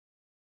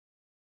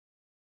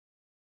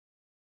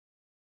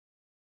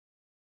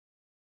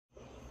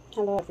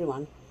Hello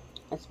everyone,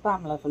 it's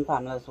Pamela from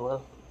Pamela's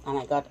World, and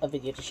I got a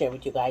video to share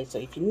with you guys. So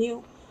if you're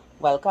new,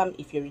 welcome.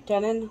 If you're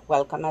returning,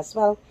 welcome as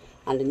well.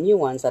 And the new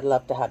ones, I'd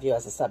love to have you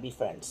as a subby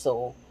friend.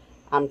 So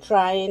I'm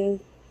trying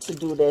to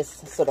do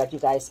this so that you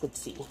guys could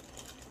see.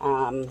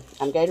 I'm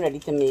getting ready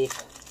to make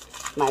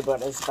my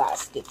brother's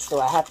basket. So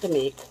I have to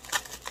make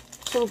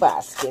two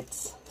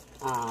baskets.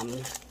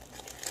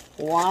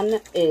 One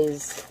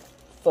is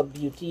for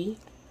beauty,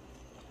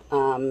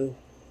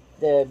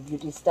 the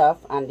beauty stuff,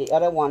 and the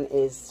other one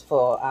is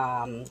for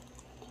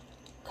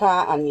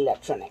car and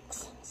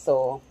electronics.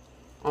 So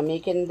I'm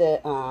making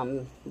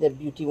the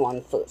beauty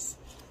one first,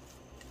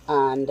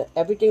 and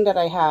everything that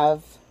I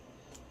have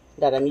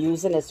that I'm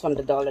using is from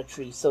the Dollar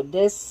Tree. So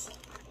this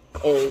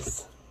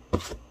is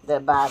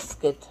the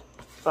basket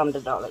from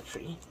the Dollar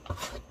Tree.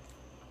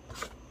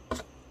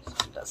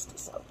 Dust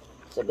this out.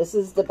 So this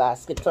is the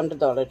basket from the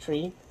Dollar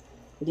Tree.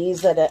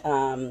 These are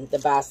the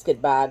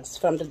basket bags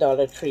from the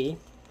Dollar Tree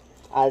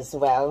as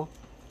well.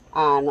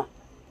 And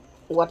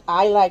what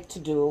I like to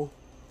do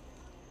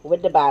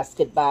with the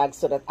basket bag,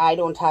 so that I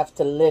don't have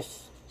to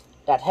lift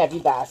that heavy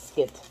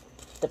basket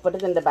to put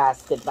it in the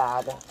basket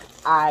bag,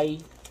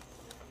 I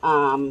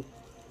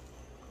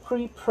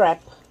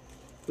pre-prep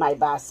my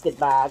basket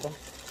bag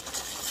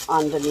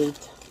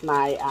underneath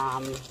my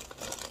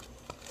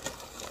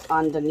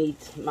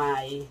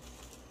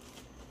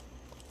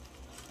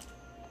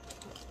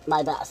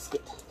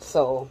basket.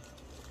 So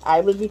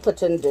I will be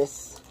putting the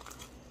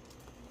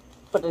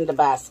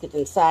basket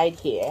inside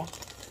here.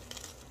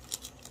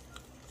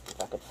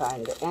 If I could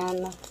find the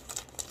end.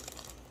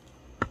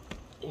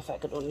 If I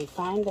could only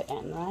find the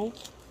end,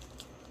 right?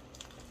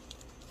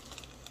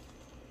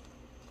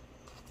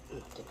 I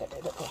think I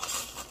did. Okay.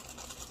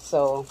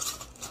 So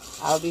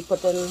I'll be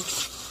putting,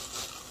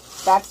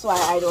 that's why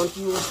I don't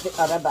use the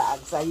other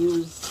bags. I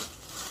use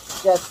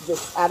just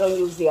this. I don't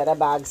use the other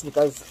bags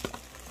because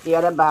the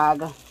other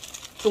bag,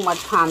 too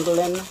much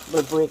handling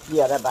will break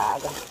the other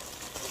bag,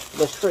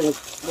 the shrink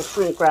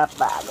wrap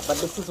bag. But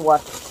this is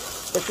what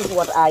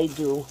I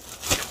do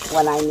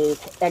when I make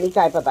any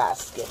type of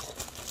basket.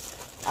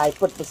 I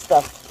put the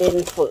stuff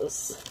in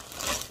first,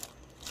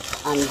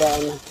 and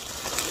then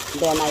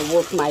I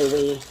work my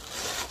way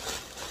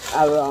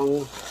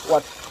around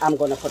what I'm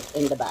gonna put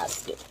in the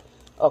basket.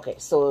 Okay,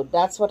 so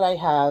that's what I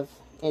have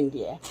in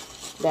there.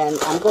 Then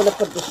I'm gonna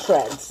put the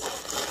shreds,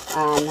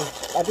 and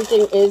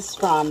everything is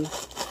from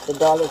the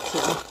Dollar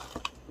Tree.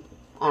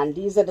 And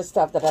these are the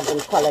stuff that I've been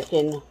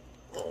collecting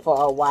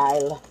for a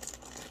while.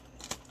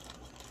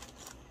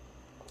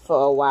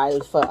 For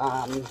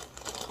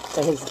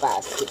his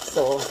basket.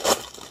 So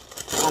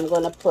I'm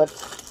gonna put,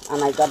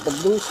 and I got the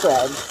blue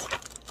shreds,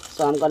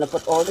 so I'm gonna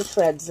put all the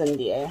shreds in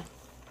there.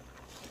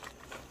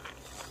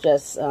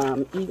 Just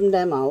even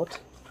them out,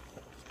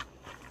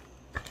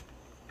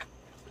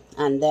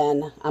 and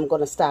then I'm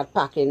gonna start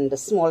packing the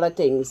smaller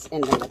things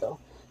in the middle.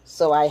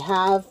 So I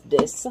have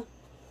this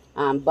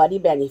Body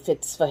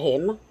Benefits for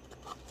him.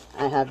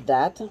 I have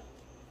that.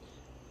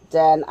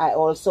 Then I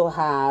also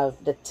have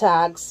the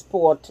Tag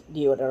Sport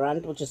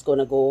deodorant, which is going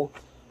to go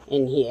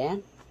in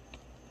here.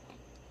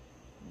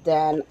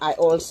 Then I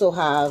also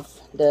have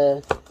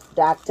the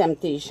Dark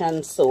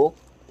Temptation soap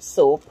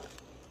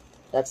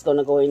that's going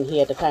to go in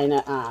here to kind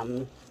of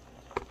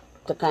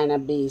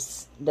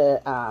base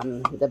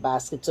the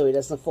basket so it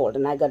doesn't fold.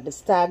 And I got this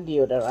Tag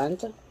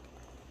deodorant.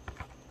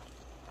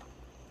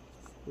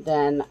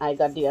 Then I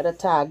got the other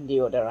Tag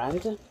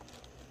deodorant.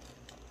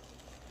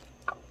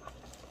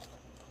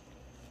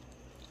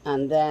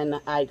 And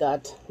then I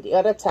got the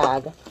other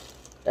tag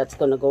that's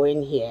going to go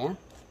in here.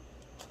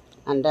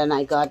 And then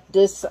I got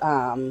this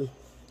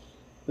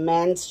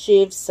men's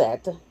shave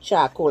set,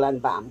 charcoal and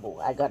bamboo.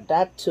 I got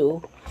that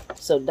too.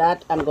 So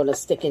that I'm going to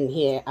stick in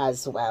here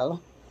as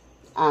well.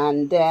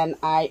 And then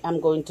I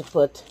am going to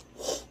put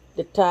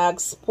the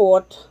Tag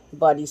Sport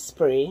body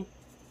spray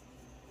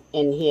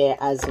in here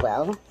as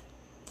well.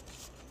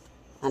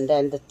 And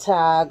then the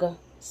Tag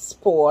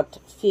Sport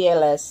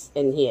Fearless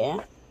in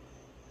here.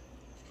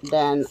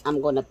 Then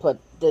I'm going to put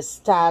this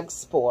Tag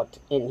Sport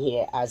in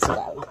here as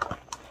well.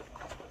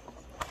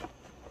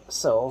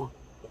 So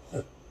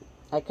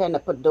I kind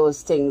of put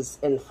those things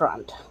in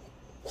front.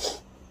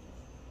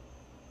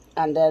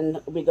 And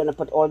then we're going to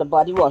put all the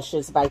body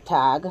washes by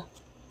Tag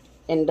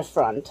in the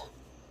front.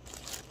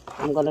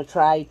 I'm going to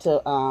try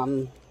to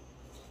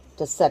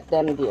set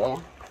them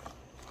there.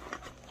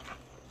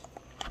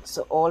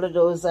 So all of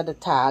those are the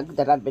Tag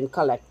that I've been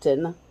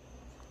collecting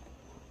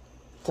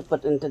to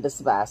put into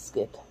this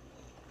basket.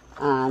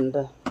 And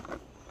I'm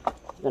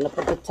going to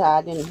put the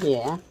Tag in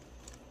here.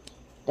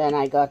 Then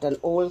I got an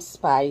Old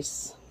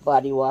Spice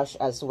body wash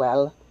as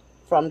well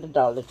from the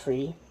Dollar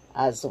Tree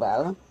as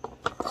well.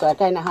 So I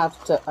kind of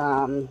have to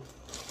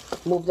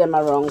move them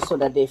around so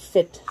that they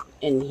fit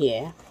in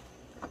here.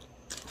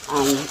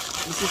 And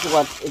this is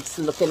what it's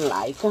looking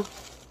like.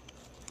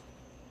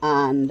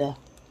 And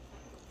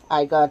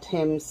I got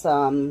him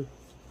some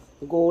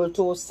gold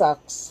toe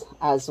socks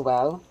as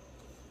well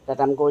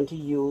that I'm going to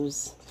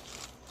use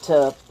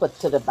to put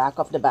to the back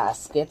of the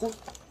basket.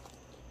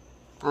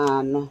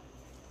 And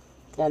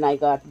then I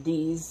got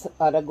these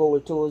other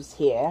gold toes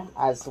here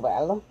as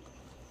well,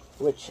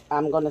 which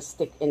I'm going to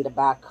stick in the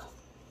back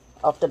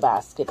of the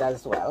basket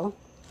as well.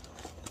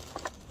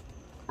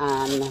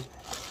 And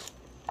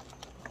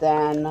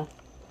then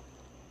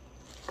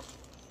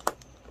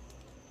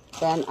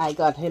I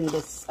got him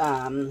this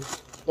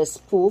this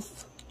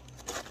poof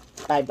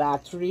by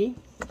Battery.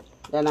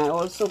 Then I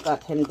also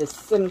got him this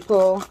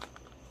simple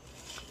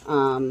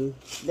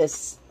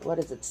this, what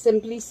is it,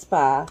 Simply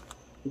Spa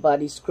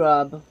body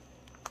scrub,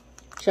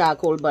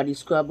 charcoal body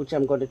scrub, which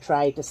I'm going to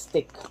try to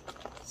stick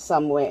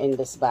somewhere in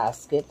this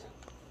basket.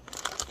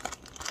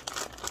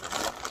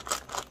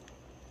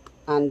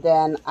 And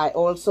then I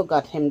also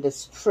got him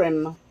this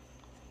trim,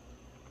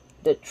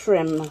 the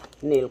trim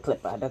nail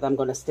clipper that I'm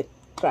going to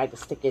try to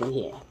stick in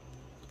here.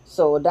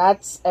 So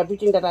that's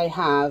everything that I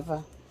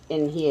have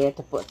in here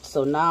to put.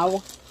 So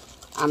now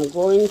I'm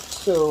going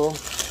to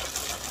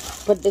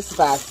put this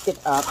basket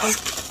up.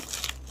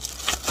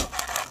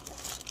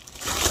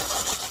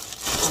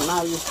 And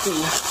now you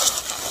see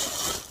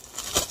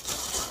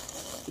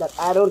that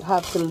I don't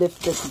have to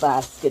lift this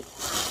basket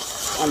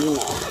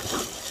anymore.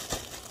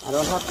 I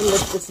don't have to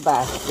lift this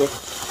basket,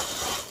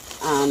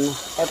 and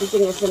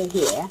everything is in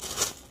here,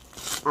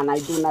 and I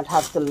do not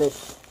have to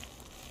lift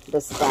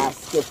this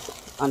basket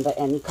under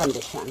any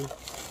condition.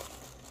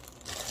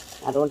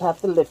 I don't have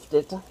to lift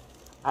it.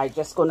 I'm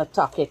just going to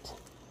tuck it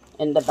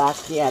in the back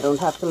here. I don't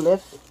have to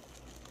lift.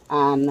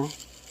 And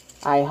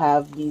I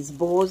have these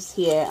bows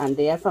here, and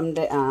they are from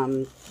the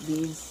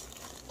these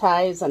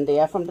ties, and they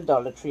are from the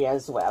Dollar Tree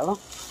as well.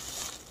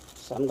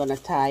 So I'm going to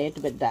tie it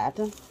with that,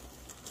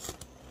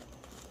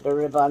 the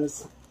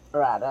ribbons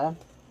rather,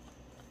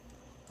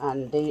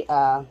 and they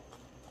are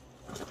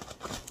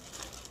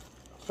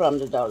from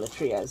the Dollar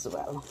Tree as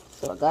well.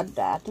 So I got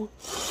that.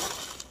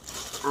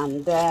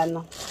 And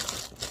then,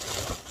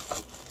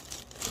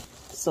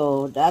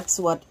 so that's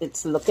what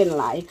it's looking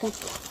like.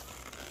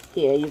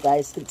 Here you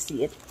guys can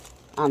see it.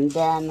 And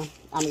then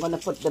I'm going to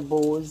put the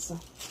bows,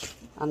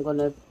 I'm going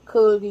to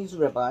curl these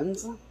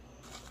ribbons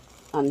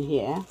on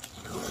here.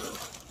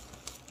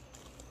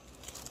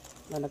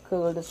 I'm going to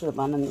curl this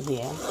ribbon in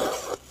here.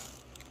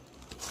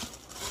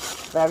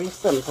 Very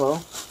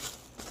simple.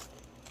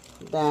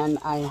 Then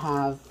I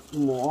have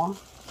more.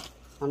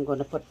 I'm going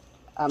to put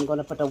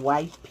a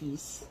white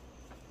piece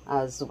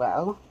as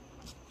well.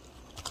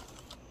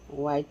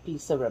 White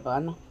piece of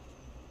ribbon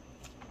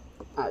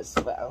as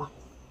well.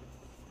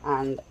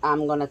 And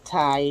I'm going to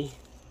tie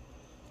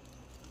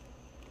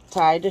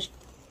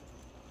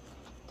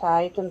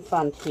it in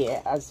front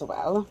here as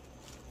well.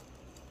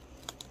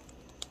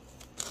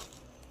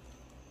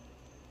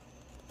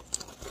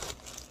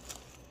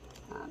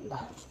 And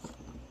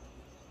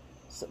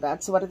so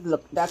that's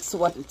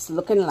what it's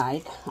looking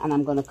like. And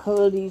I'm going to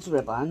curl these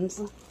ribbons.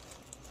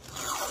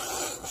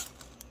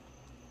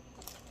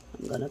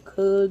 I'm going to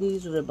curl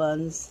these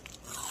ribbons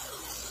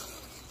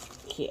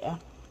here.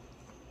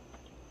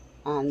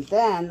 And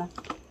then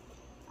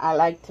I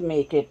like to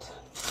make it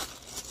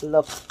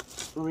look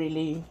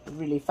really,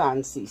 really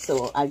fancy.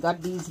 So I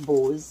got these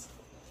bows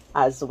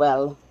as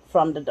well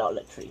from the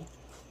Dollar Tree.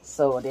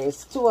 So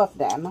there's 2 of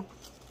them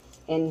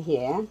in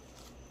here,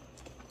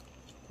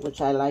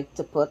 which I like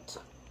to put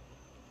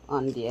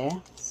on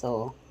there.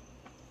 So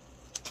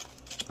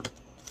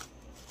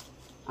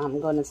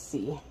I'm gonna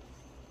see.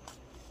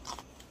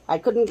 I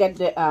couldn't get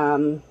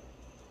the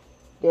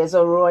there's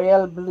a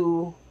royal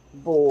blue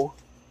bow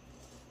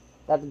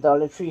that the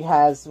Dollar Tree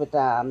has with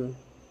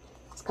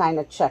it's kind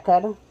of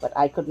checkered, but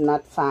I could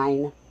not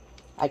find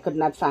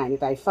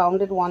it. I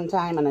found it one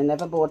time and I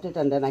never bought it,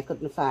 and then I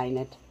couldn't find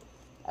it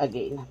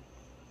again.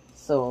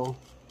 So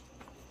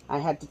I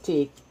had to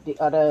take the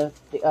other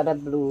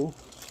blue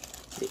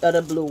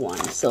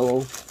one.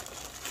 So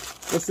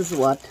this is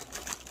what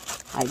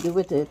I do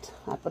with it.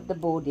 I put the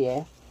bow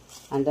there,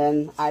 and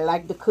then I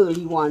like the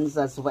curly ones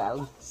as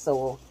well.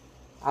 So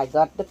I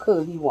got the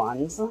curly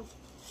ones.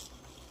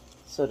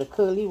 So the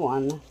curly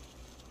one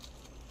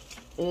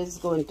is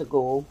going to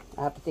go,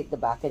 I have to take the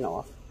backing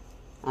off,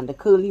 and the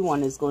curly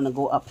one is going to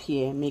go up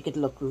here, make it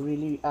look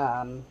really,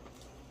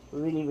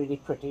 really, really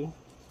pretty.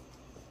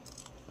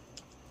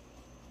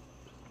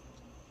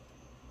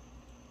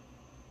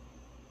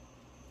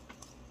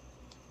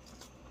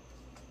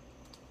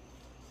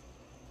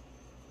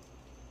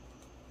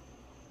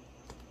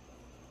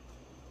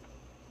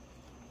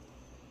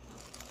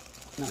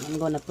 Now I'm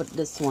going to put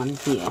this one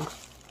here.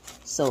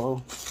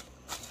 So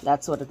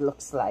that's what it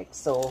looks like.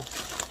 So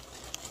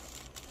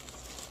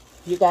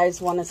you guys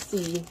want to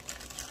see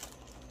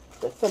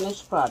the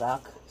finished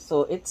product.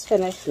 So it's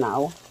finished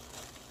now,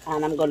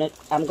 and I'm gonna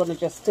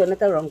just turn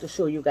it around to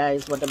show you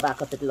guys what the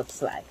back of it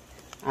looks like.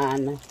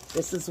 And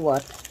this is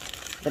what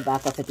the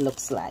back of it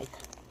looks like.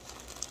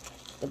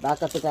 The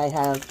back of it, I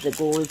have the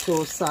gold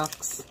toe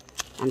socks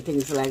and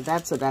things like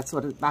that. So that's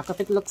what the back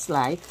of it looks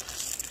like,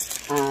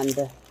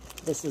 and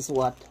this is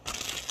what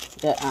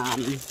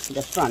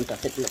the front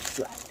of it looks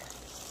like.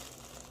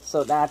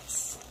 So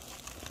that's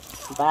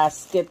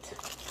basket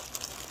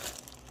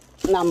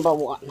number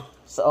 1.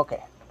 So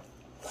okay,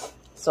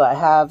 So I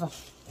have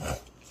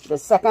the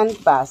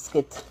second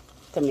basket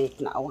to make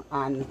now,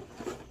 and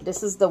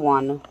this is the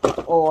one with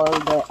all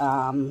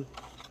the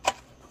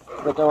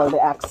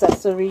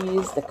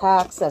accessories, the car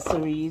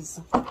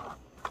accessories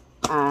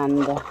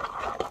and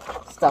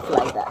stuff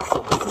like that.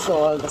 So this is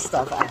all the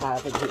stuff I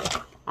have in here.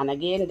 And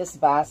again, this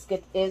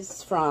basket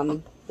is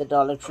from the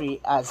Dollar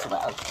Tree as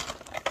well.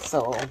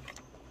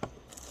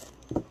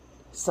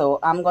 So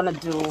I'm gonna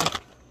do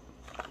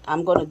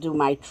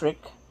my trick.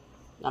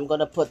 I'm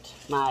gonna put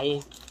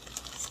my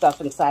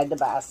stuff inside the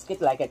basket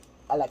like I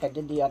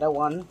did the other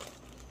one.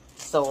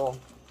 So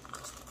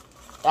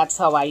that's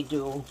how I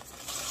do.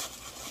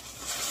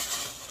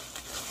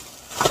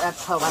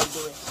 That's how I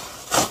do it.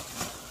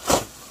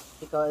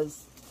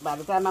 Because by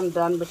the time I'm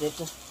done with it,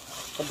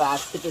 the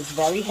basket is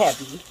very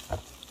heavy,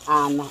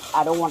 and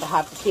I don't want to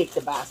have to take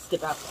the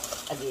basket up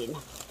again.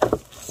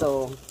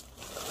 So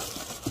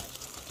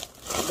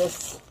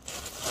this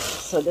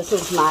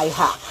is my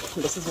hack.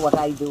 This is what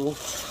I do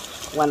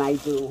when I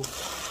do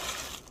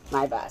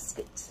my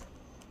basket.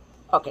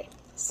 Okay,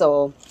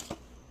 so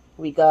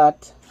we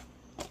got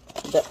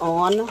the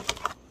on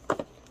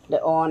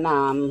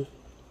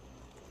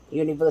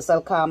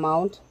universal car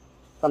mount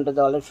from the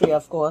Dollar Tree,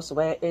 of course.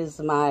 Where is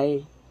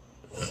my...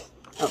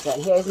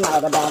 Okay, here's my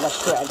other bag of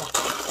thread.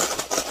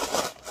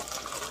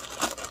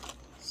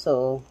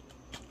 So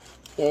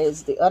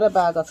here's the other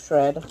bag of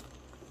thread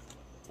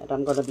that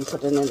I'm going to be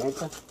putting in it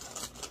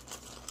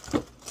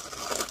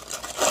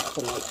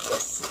to make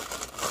this.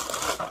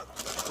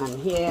 And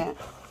here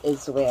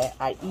is where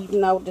I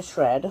even out the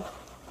thread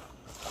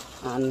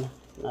and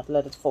not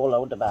let it fall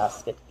out the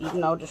basket.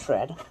 Even out the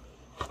thread.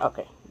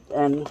 Okay,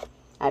 then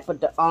I put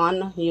the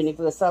on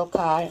universal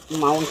car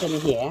mount in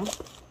here.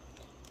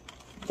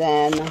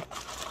 Then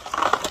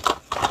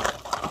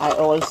I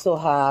also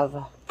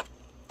have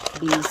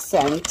these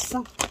scents,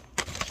 and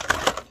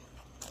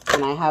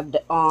I have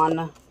the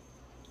on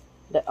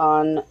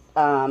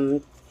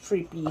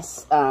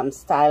 3-piece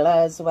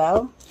styler as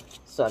well.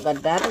 So I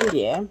got that in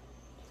here.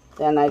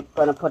 Then I'm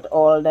gonna put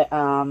all the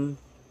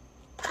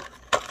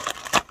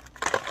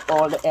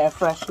air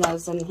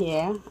fresheners in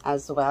here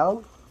as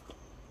well,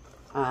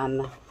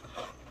 and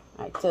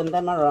I turn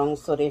them around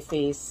so they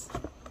face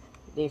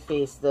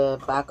the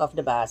back of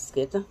the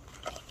basket.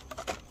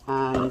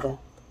 And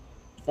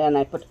then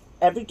I put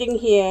everything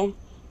here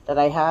that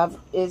I have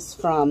is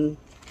from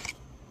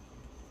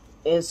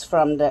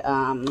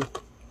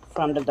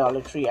the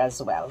Dollar Tree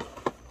as well.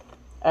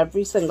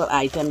 Every single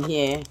item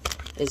here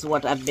is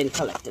what I've been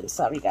collecting.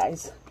 Sorry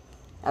guys,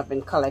 I've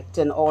been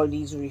collecting all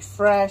these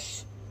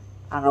refresh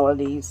and all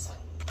these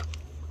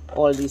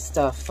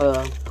stuff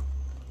for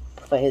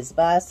his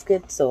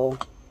basket. So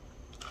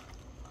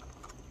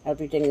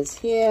everything is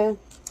here,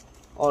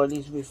 all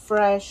these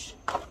refresh.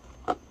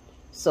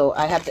 So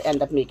I have to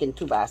end up making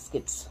 2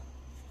 baskets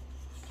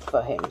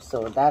for him.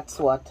 So that's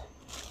what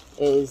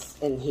is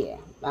in here.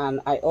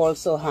 And I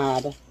also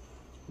had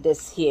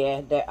this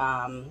here, the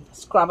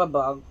Scrubber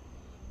Bug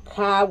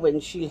car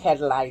windshield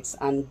headlights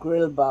and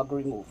grill bug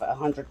remover,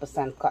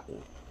 100%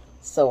 cotton.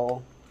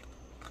 So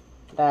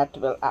that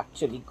will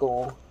actually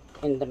go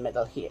in the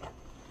middle here.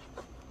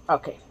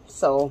 Okay,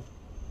 so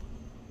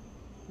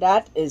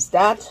that is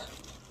that.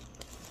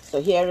 So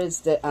here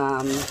is the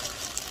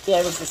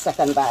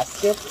second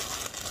basket.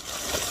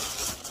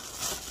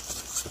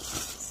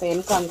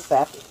 Same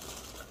concept.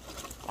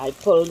 I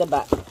pull the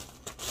back.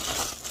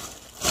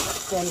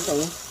 Same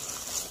thing.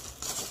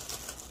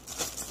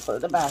 Pull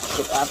the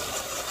basket up.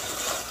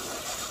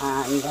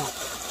 And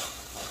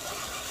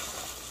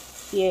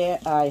here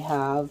I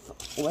have,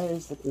 where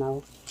is it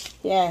now?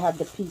 Here I have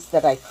the piece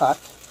that I cut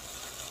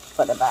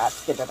for the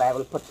basket that I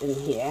will put in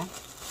here.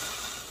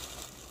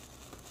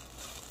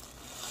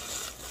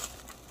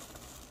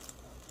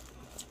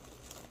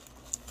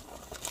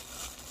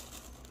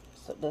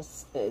 So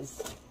this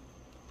is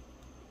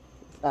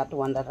that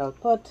one that I'll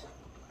put,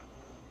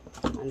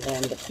 and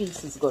then the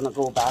piece is going to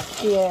go back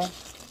here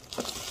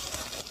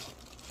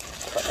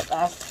for the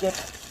basket.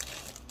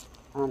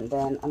 And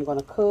then I'm going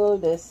to curl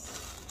this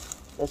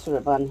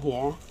ribbon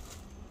here.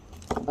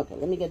 Okay,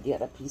 let me get the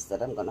other piece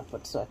that I'm going to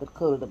put so I could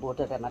curl the both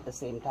of them at the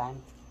same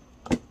time.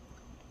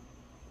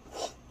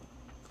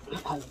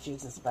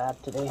 Allergies is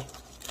bad today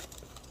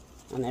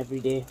and every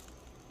day.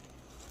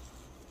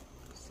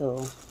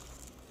 So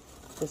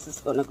this is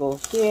going to go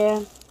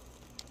here,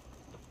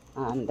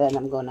 and then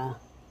I'm gonna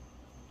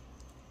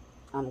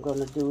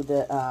do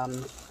the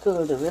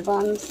curl the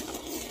ribbons.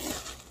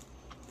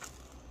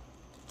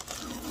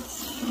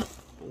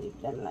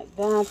 Leave them like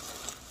that.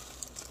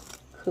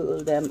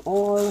 Curl them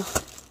all. I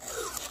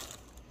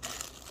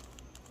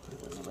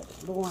don't know where the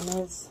blue one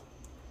is.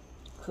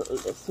 Curl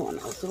this one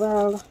as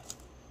well.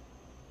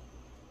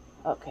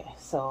 Okay,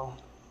 so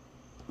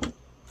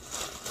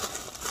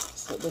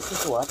this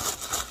is what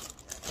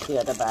the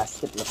other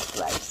basket looks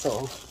like.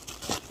 So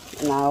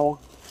now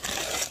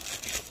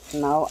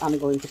I'm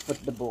going to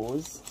put the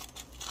bows,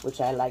 which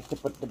I like to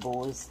put the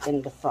bows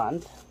in the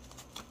front.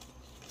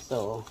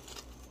 So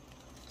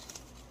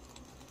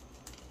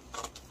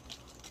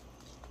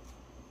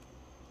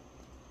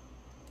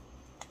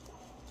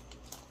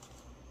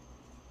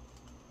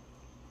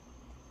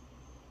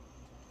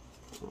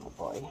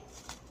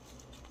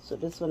So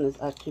this one is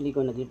actually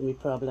going to give me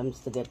problems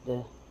to get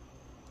the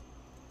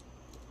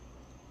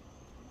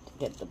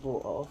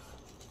bow off.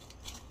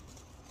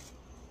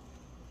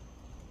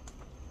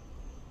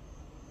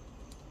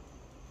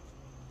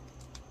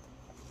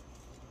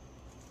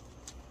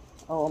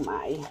 Oh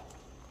my,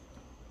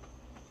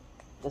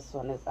 this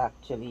one is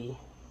actually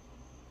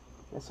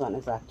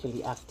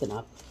acting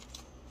up.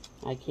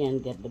 I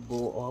can't get the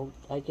bow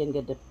out. I can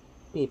get the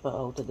paper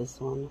out of this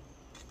one.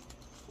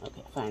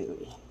 Okay,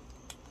 finally.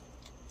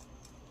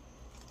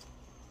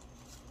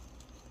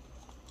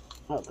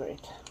 Oh great,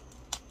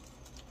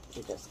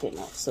 it just came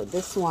out. So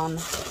this one,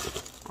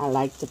 I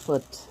like to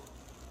put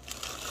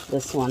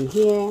this one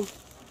here,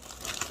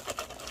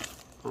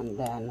 and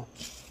then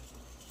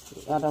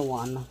the other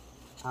one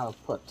I'll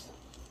put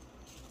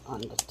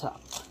on the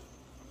top.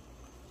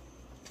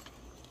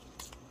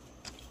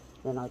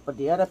 Then I'll put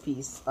the other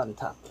piece on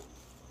top.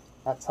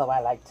 That's how I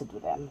like to do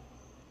them.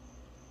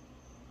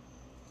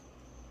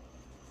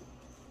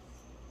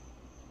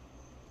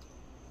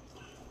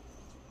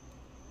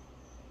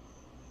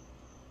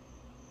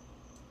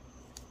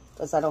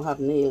 Because I don't have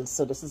nails,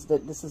 so this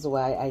is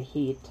why I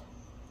hate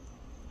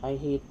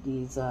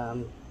these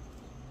I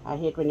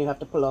hate when you have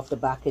to pull off the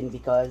backing,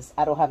 because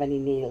I don't have any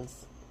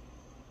nails.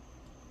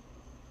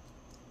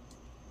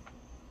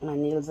 My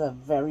nails are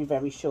very,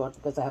 very short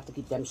because I have to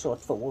keep them short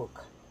for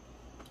work.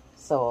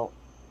 So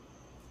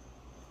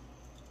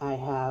I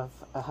have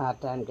a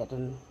hard time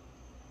getting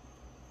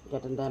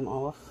them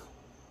off,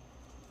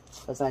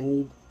 because I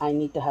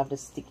need to have the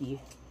sticky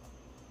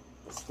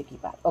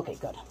back. Okay,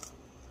 good.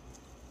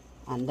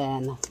 And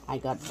then I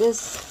got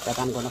this that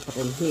I'm going to put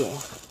in here.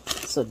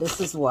 So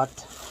this is what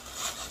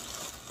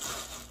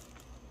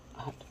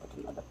I have to put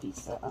another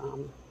piece of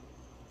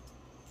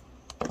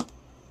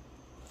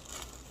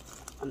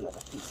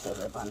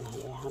ribbon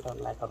here. I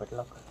don't like how it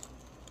looks.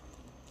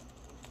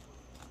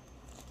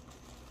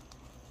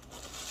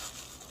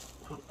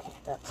 Okay,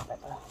 that's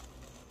better.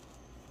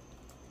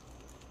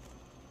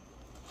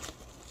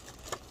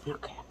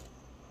 Okay.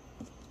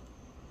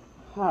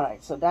 All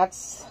right, so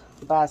that's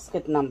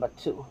basket number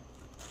 2.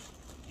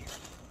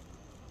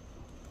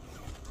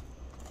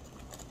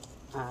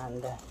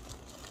 And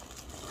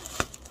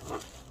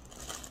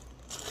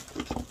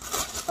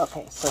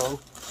okay, so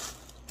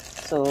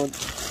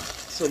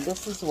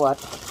this is what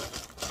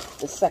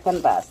the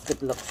second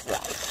basket looks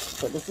like.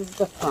 So this is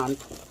the front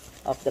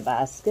of the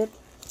basket,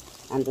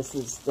 and this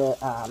is the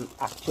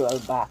actual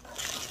back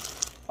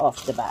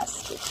of the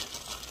basket.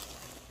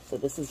 So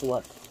this is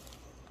what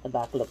the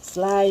back looks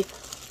like,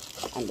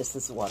 and this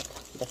is what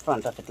the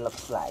front of it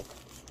looks like.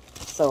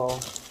 So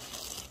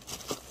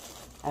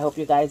I hope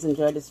you guys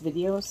enjoyed this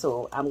video.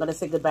 So I'm gonna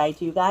say goodbye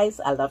to you guys.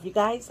 I love you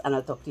guys, and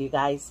I'll talk to you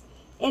guys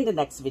in the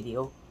next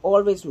video.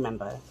 Always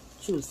remember,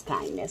 choose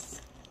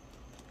kindness.